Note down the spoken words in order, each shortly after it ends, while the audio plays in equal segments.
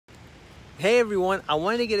Hey everyone, I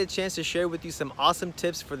wanted to get a chance to share with you some awesome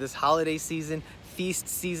tips for this holiday season, feast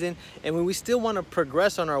season, and when we still want to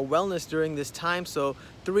progress on our wellness during this time. So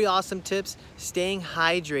 3 awesome tips: staying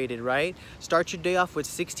hydrated, right? Start your day off with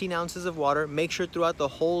 16 ounces of water. Make sure throughout the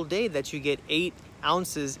whole day that you get 8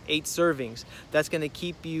 ounces, 8 servings. That's going to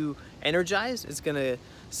keep you energized. It's going to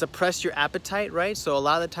suppress your appetite, right? So a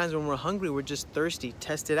lot of the times when we're hungry, we're just thirsty.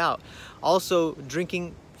 Test it out. Also,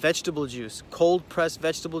 drinking vegetable juice, cold pressed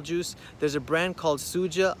vegetable juice. There's a brand called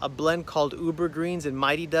Suja, a blend called Uber Greens and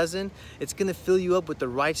Mighty Dozen. It's gonna fill you up with the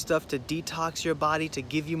right stuff to detox your body, to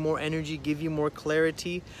give you more energy, give you more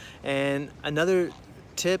clarity. And another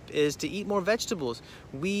tip is to eat more vegetables.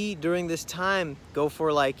 We, during this time, go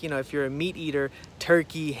for, like, if you're a meat eater,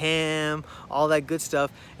 turkey, ham, all that good stuff.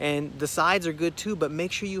 And the sides are good too, but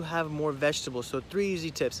make sure you have more vegetables. So 3 easy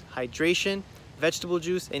tips: hydration, vegetable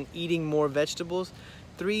juice, and eating more vegetables.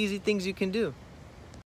 3 easy things you can do.